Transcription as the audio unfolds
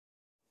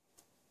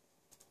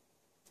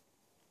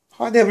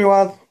Hi there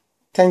everyone,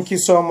 thank you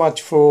so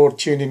much for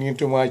tuning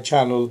into my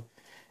channel.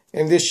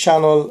 In this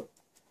channel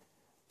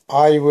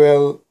I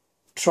will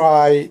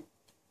try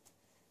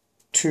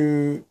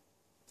to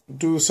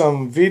do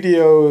some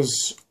videos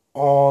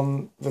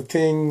on the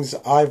things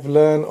I've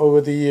learned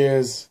over the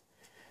years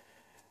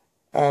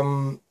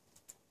in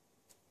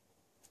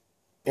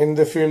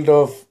the field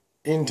of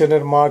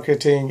internet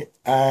marketing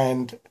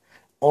and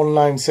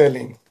online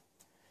selling.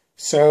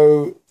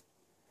 So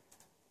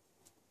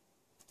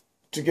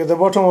to get the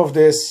bottom of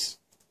this,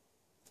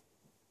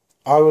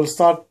 I will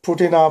start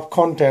putting up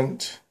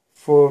content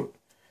for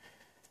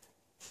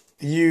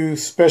you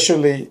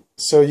specially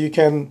so you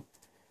can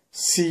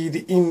see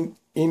the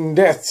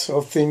in-depth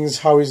of things,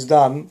 how it's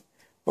done,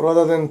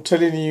 rather than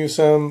telling you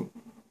some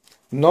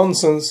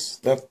nonsense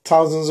that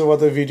thousands of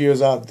other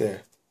videos out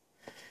there.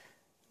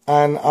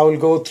 And I will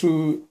go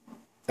through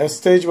a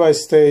stage by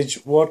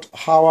stage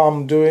how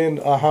I'm doing,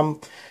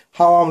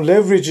 how I'm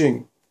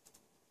leveraging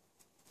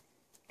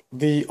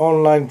the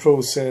online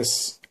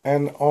process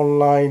and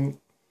online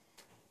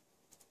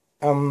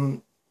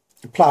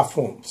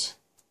platforms.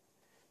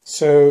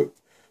 So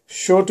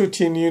sure to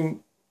tune in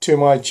to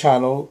my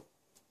channel,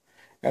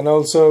 and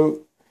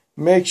also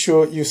make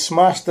sure you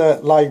smash the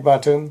like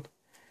button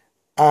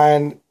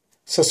and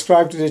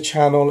subscribe to the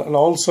channel, and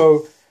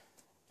also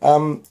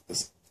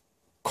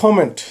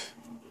comment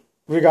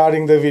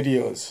regarding the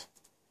videos,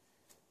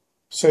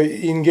 so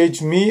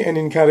engage me and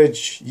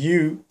encourage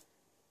you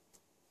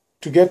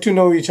to get to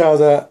know each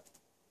other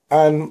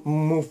and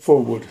move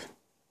forward.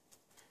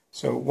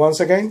 So once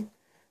again,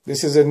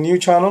 this is a new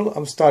channel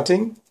I'm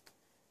starting.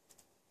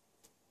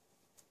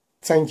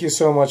 Thank you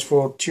so much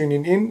for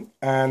tuning in,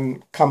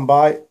 and come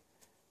by.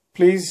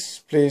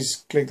 Please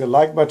click the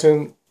like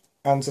button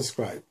and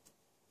subscribe.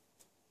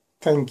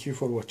 Thank you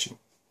for watching.